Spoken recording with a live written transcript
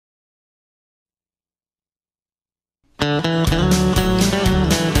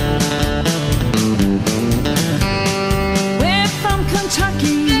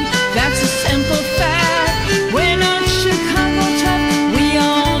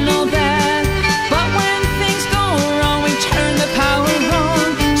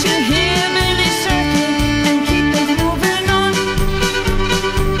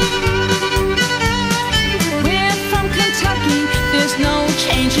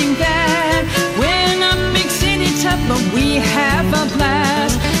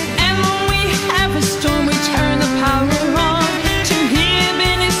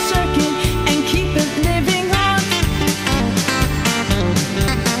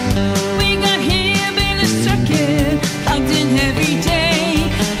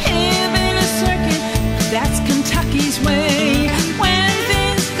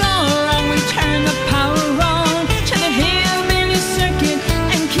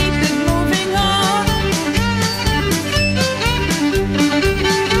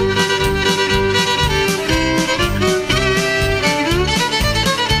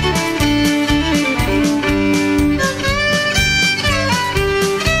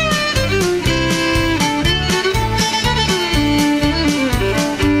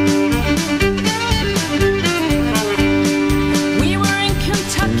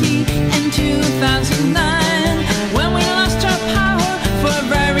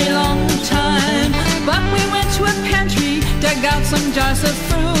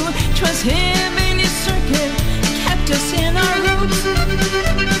hillbilly circuit kept us in our roots.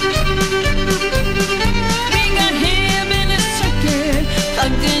 We got hillbilly circuit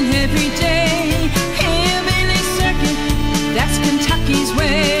plugged in every day. Hillbilly circuit, that's Kentucky's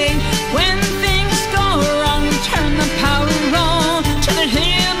way. When things go wrong, we turn the power on to the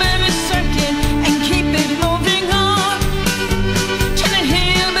hillbilly circuit and keep it moving on. To the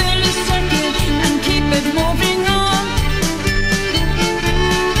hillbilly circuit and keep it moving on.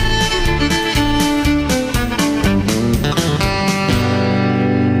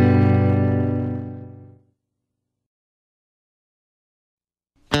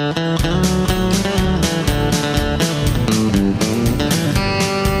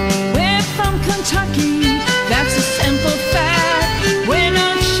 We're from Kentucky, that's a simple fact. We're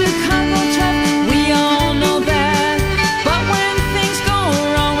not Chicago tough, we all know that. But when things go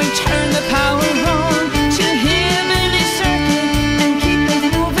wrong, we turn the power on to hillbilly circuit and keep it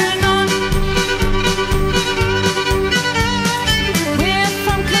moving on. We're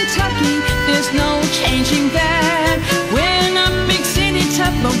from Kentucky, there's no changing that. We're not big city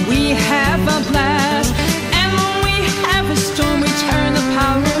tough, but we have a blast. And when we have a storm, we turn the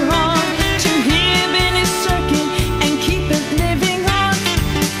power on to hillbilly circuit and keep it living on.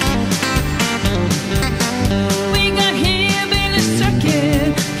 We got hillbilly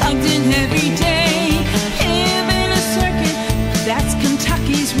circuit plugged in every day. Hillbilly circuit, that's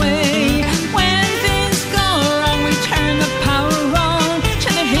Kentucky's way. When things go wrong, we turn the power on to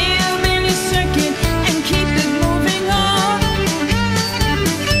the hillbilly circuit and keep it moving on.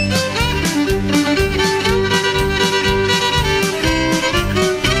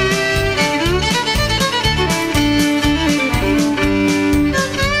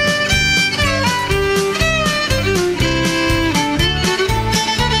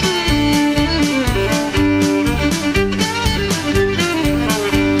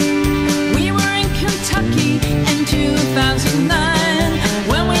 We were in Kentucky in 2009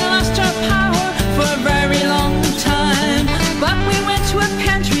 when we lost our power for a very long time. But we went to a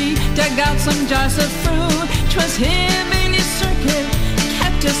pantry, dug out some jars of fruit. 'Twas hillbilly circuit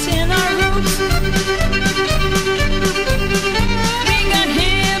kept us in our roots. We got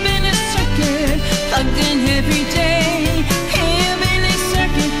hillbilly circuit plugged in every day.